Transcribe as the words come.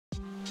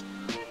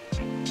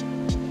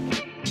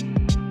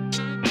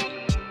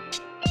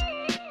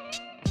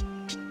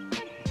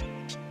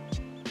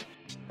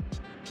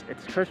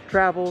Krisp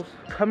Travels,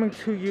 coming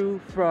to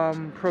you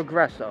from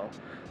Progreso.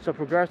 So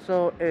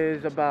Progreso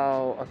is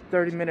about a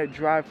 30-minute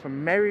drive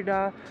from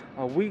Merida.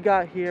 We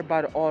got here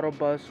by the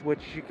autobus,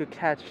 which you could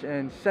catch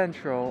in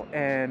Central,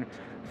 and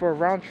for a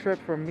round trip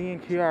for me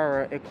and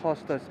Kiara, it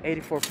cost us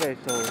 84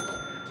 pesos.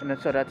 And then,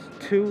 so that's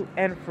to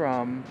and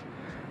from,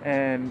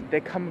 and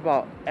they come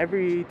about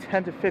every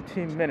 10 to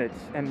 15 minutes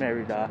in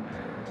Merida.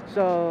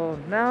 So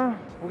now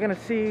we're gonna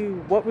see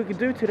what we can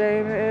do today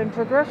in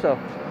Progreso.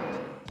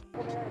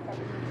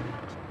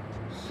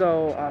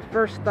 So our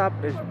first stop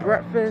is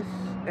breakfast,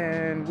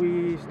 and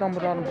we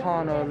stumbled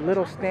upon a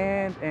little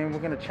stand, and we're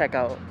gonna check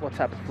out what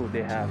type of food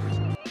they have.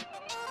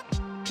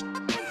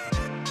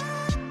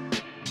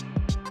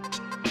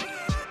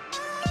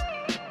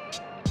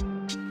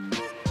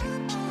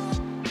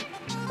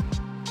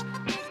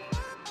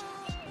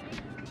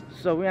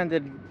 So we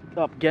ended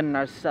up getting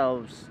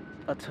ourselves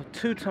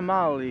two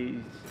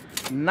tamales,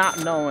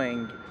 not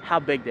knowing how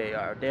big they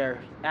are.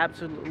 They're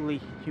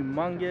absolutely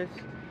humongous,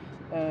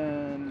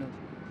 and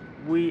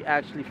we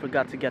actually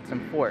forgot to get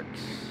some forks.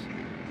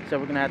 So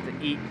we're gonna have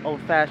to eat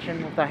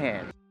old-fashioned with our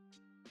hands.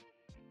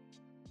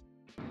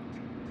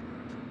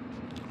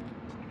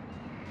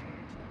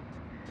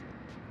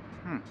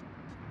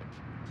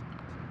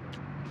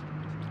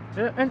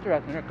 They're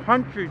interesting, they're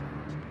crunchy.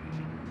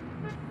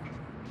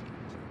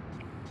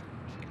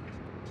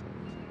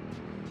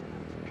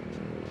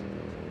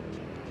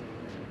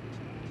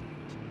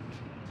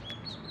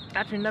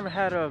 Actually never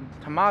had a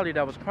tamale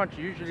that was crunchy.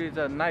 Usually it's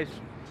a nice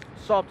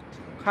soft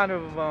kind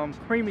of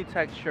creamy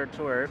texture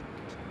to it,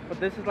 but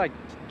this is like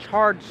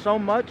charred so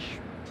much,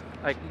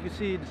 like you can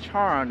see the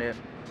char on it,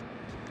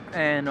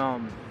 and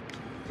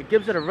it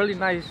gives it a really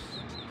nice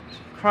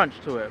crunch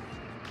to it.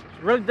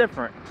 It's really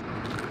different.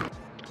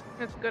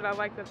 It's good. I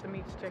like that the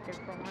meat's chicken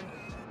for once.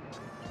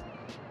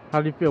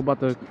 How do you feel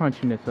about the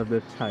crunchiness of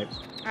this type?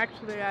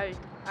 Actually, I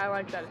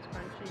like that it's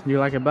crunchy. You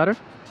like it better?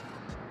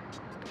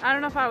 I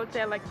don't know if I would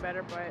say I like it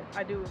better, but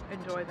I do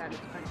enjoy that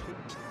it's crunchy.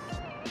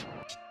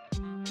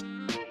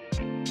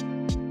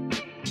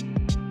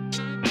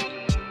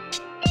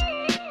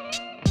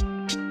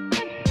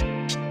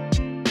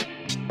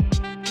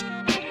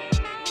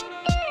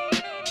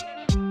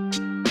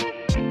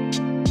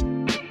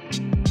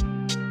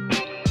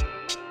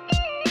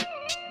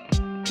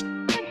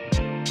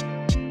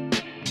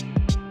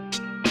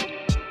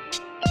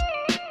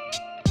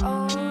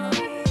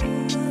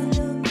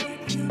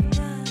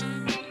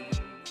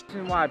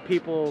 Why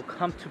people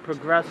come to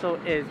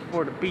Progreso is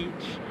for the beach,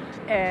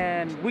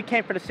 and we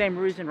came for the same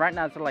reason. Right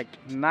now it's like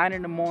 9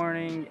 in the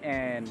morning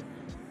and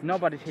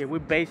nobody's here. We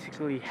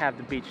basically have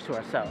the beach to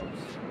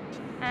ourselves.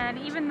 And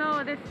even though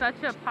it is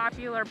such a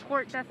popular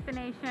port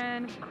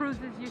destination,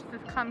 cruises used to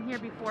come here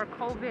before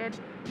COVID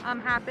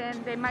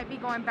happened. They might be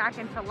going back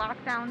into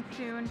lockdown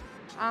soon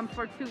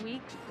for 2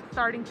 weeks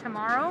starting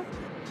tomorrow.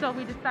 So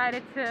we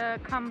decided to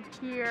come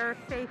here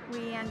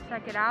safely and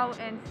check it out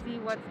and see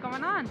what's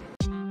going on.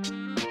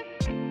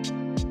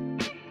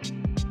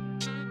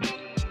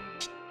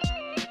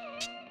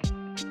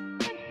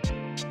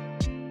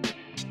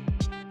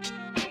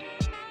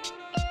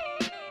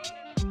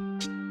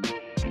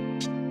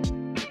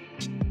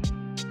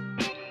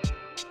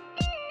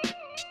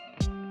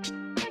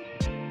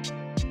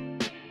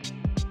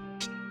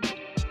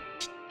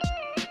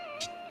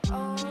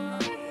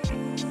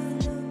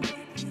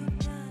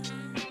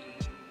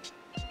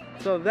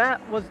 So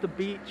that was the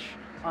beach.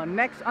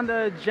 Next on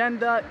the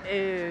agenda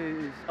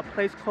is a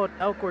place called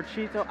El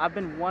Corchito. I've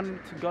been wanting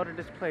to go to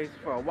this place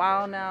for a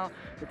while now.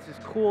 It's this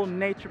cool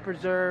nature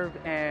preserve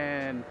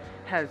and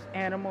has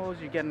animals.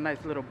 You get a nice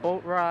little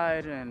boat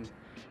ride, and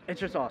it's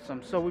just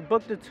awesome. So we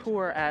booked a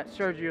tour at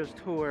Sergio's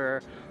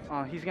tour.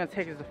 He's gonna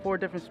take us to 4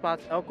 different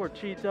spots: El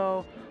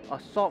Corchito, a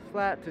salt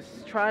flat to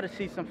try to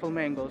see some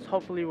flamingos.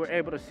 Hopefully we're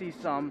able to see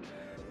some.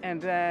 And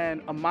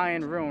then a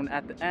Mayan ruin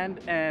at the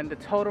end, and the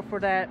total for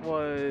that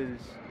was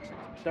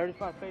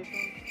 35 pesos.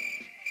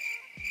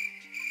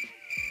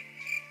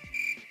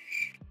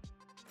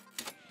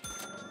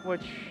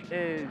 Which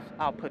is,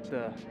 I'll put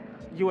the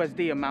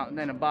USD amount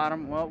in the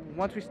bottom. Well,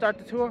 once we start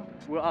the tour,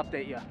 we'll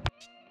update you.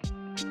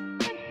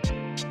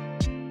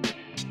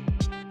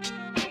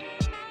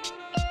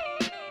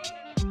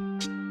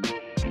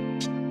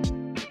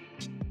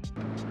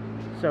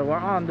 So we're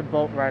on the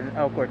boat ride in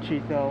El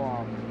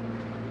Corchito.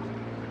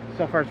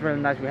 So far it's really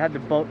nice. We had the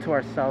boat to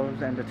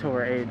ourselves and the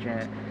tour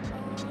agent.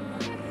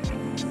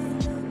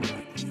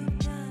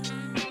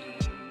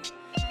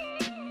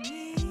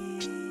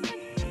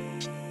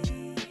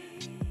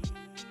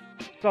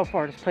 So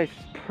far this place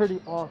is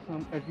pretty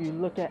awesome. If you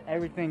look at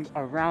everything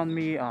around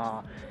me,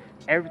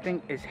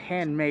 everything is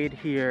handmade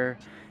here,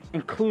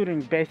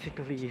 including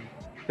basically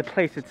the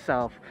place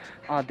itself.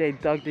 They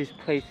dug these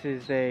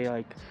places, they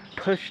like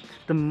pushed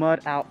the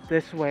mud out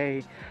this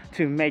way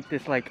to make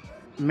this like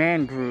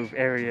mangrove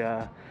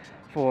area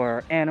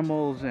for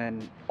animals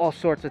and all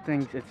sorts of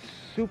things. It's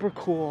super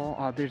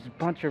cool. There's a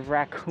bunch of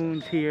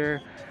raccoons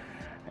here,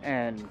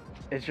 and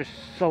it's just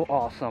so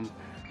awesome.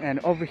 And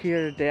over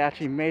here, they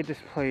actually made this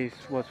place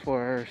was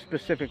for a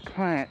specific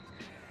plant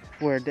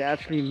where they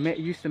actually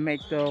used to make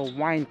the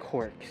wine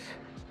corks.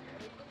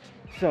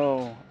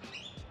 So,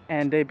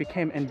 and they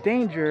became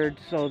endangered,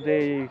 so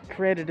they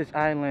created this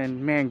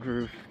island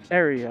mangrove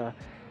area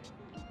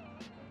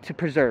to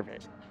preserve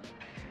it.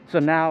 So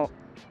now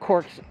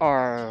corks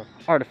are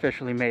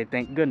artificially made,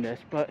 thank goodness,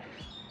 but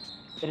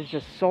it is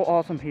just so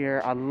awesome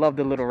here. I love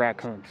the little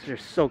raccoons. They're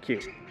so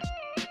cute.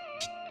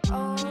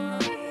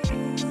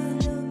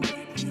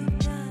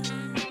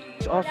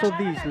 Also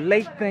these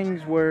lake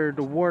things where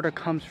the water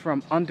comes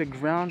from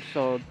underground,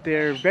 so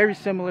they're very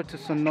similar to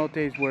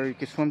cenotes where you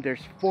can swim. There's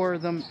 4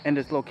 of them in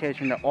this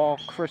location. They're all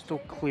crystal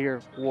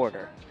clear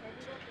water,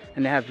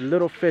 and they have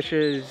little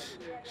fishes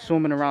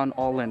swimming around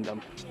all in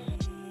them.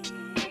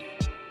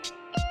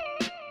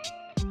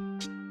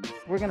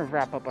 We're gonna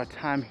wrap up our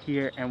time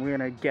here and we're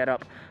gonna get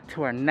up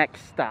to our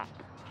next stop.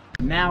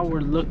 Now we're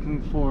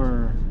looking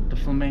for the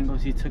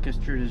flamingos. He took us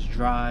through this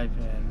drive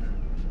and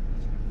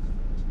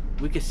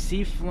we could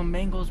see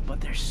flamingos,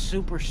 but they're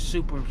super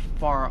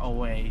far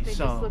away. They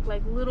just look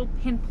like little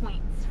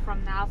pinpoints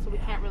from now, so we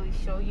can't really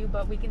show you,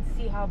 but we can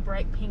see how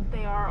bright pink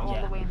they are all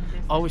the way in the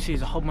distance. All we see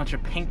is a whole bunch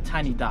of pink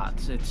tiny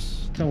dots.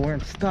 So we're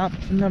in stop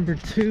number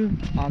 2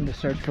 on the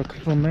search for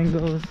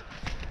flamingos.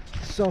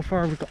 So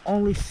far we can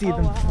only see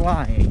them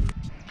flying.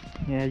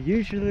 Yeah,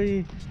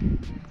 usually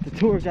the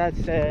tour guide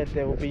said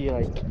they will be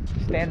like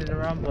standing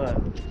around, but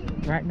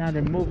right now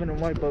they're moving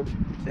away. But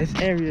this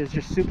area is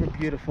just super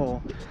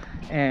beautiful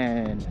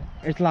and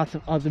there's lots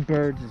of other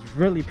birds. It's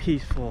really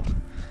peaceful.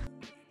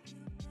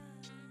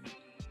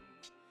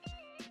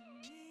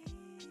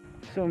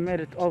 So we made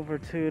it over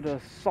to the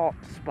salt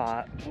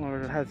spot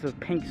where it has a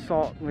pink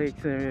salt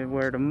lake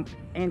where the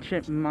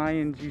ancient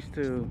Mayans used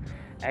to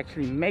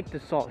actually make the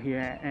salt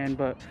here,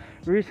 but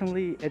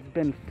recently it's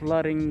been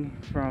flooding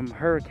from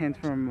hurricanes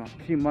from a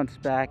few months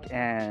back,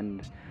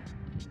 and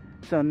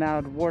so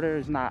now the water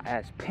is not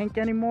as pink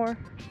anymore,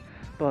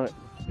 but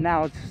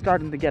now it's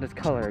starting to get its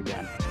color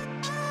again.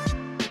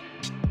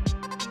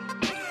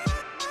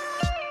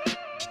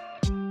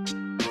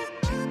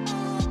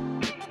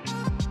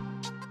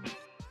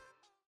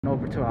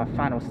 Over to our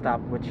final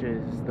stop, which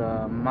is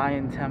the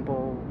Mayan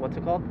temple. What's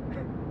it called?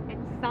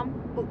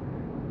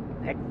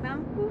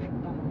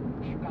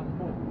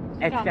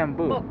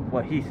 Exambu,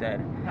 what he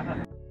said.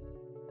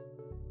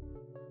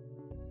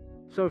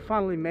 So we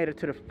finally made it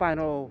to the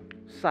final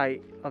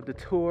site of the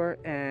tour,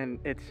 and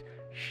it's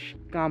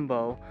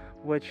Xgambo,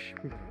 which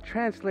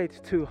translates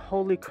to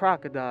holy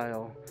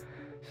crocodile.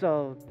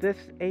 So this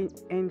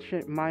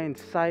ancient Mayan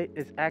site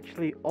is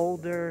actually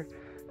older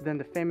than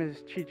the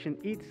famous Chichen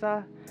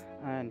Itza,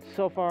 and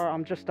so far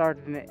I'm just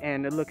starting it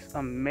and it looks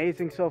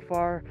amazing so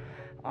far.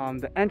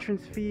 The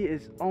entrance fee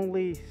is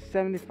only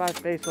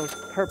 75 pesos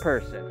per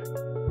person.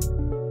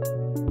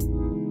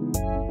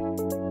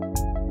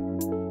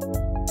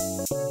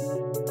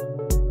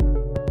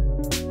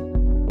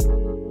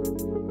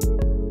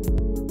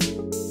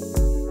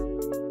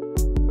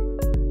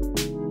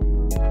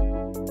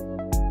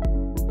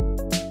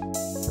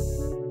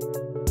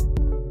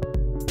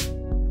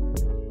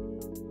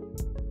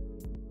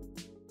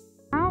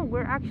 Now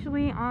we're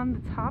actually on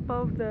the top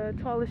of the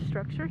tallest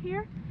structure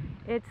here.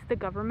 It's the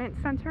government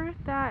center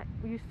that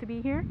used to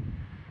be here,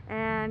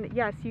 and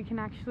yes, you can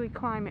actually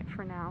climb it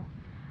for now.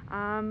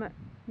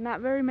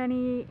 Not very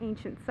many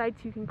ancient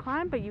sites you can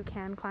climb, but you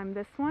can climb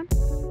this one.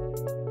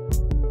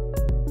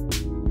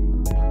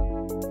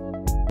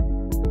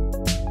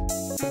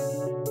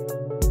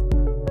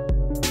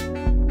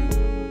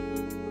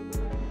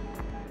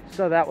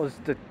 So that was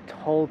the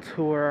whole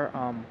tour.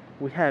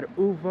 We had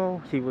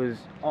Uvo. He was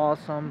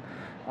awesome.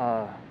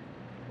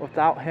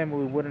 Without him,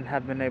 we wouldn't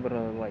have been able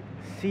to like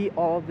see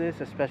all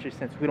this, especially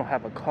since we don't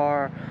have a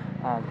car.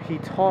 He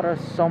taught us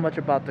so much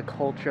about the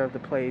culture of the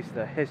place,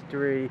 the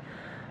history.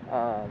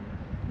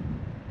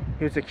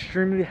 He was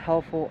extremely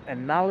helpful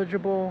and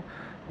knowledgeable.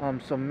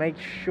 So make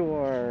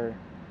sure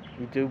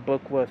you do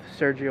book with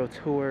Sergio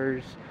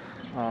Tours.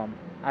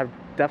 I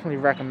definitely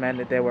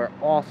recommend it. They were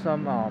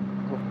awesome.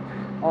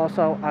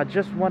 Also, I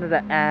just wanted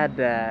to add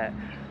that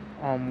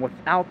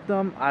without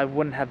them, I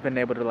wouldn't have been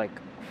able to like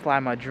fly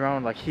my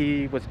drone. Like,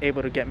 he was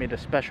able to get me the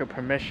special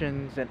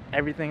permissions and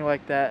everything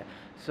like that.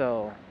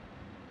 So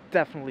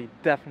definitely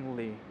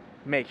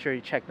make sure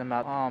you check them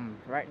out.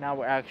 Right now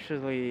we're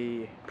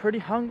actually pretty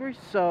hungry,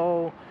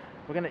 so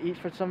we're gonna eat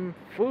for some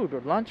food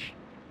or lunch.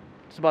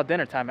 It's about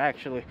dinner time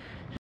actually.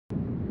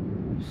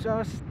 So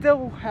I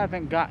still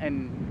haven't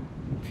gotten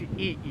to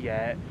eat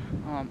yet.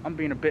 I'm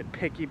being a bit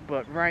picky,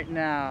 but right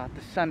now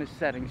the sun is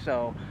setting,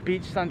 so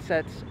beach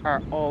sunsets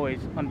are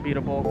always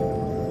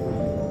unbeatable.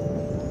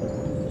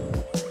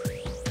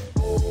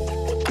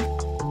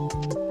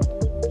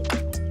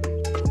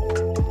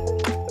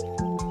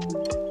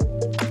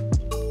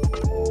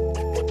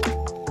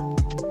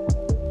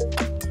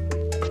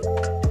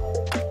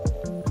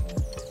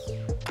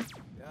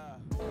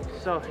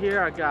 So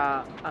here I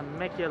got a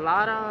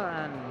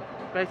michelada, and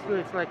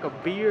basically it's like a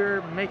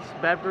beer mixed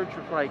beverage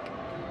with like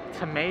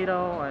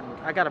tomato, and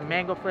I got a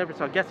mango flavor,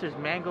 so I guess there's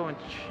mango and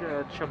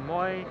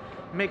chamoy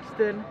mixed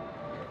in.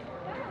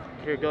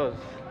 Here it goes.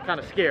 Kind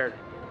of scared.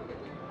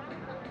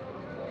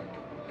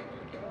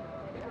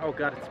 Oh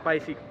god, it's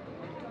spicy.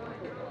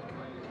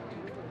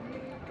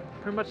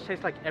 Pretty much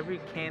tastes like every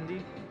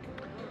candy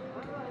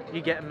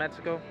you get in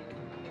Mexico.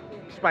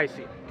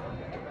 Spicy.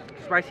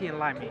 Spicy and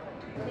limey.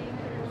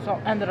 So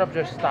I ended up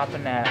just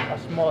stopping at a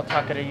small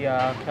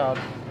taqueria called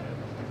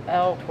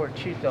El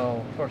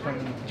Porchito for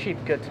some cheap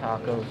good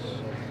tacos.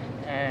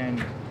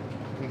 And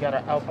we got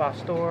an El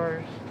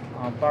Pastor,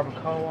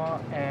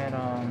 barbacoa, and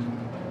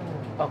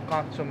El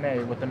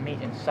Consomme with the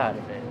meat inside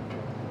of it.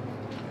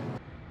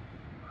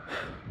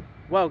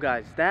 Well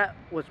guys, that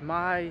was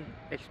my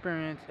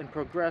experience in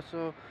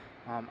Progreso.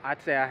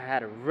 I'd say I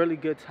had a really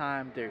good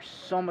time. There's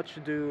so much to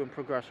do in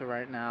Progreso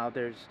right now.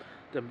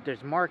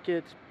 There's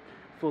markets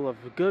full of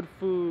good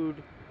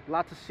food,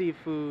 lots of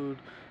seafood,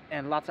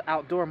 and lots of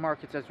outdoor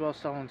markets as well,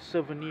 selling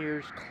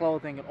souvenirs,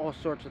 clothing, and all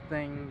sorts of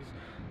things.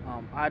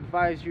 I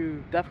advise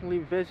you definitely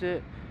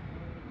visit.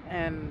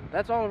 And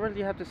that's all I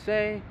really have to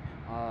say.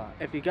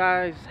 If you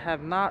guys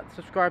have not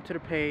subscribed to the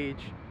page,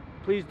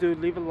 please do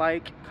leave a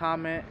like,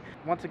 comment.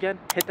 Once again,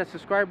 hit that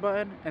subscribe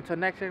button. Until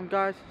next time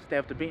guys, stay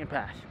off the beaten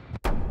path.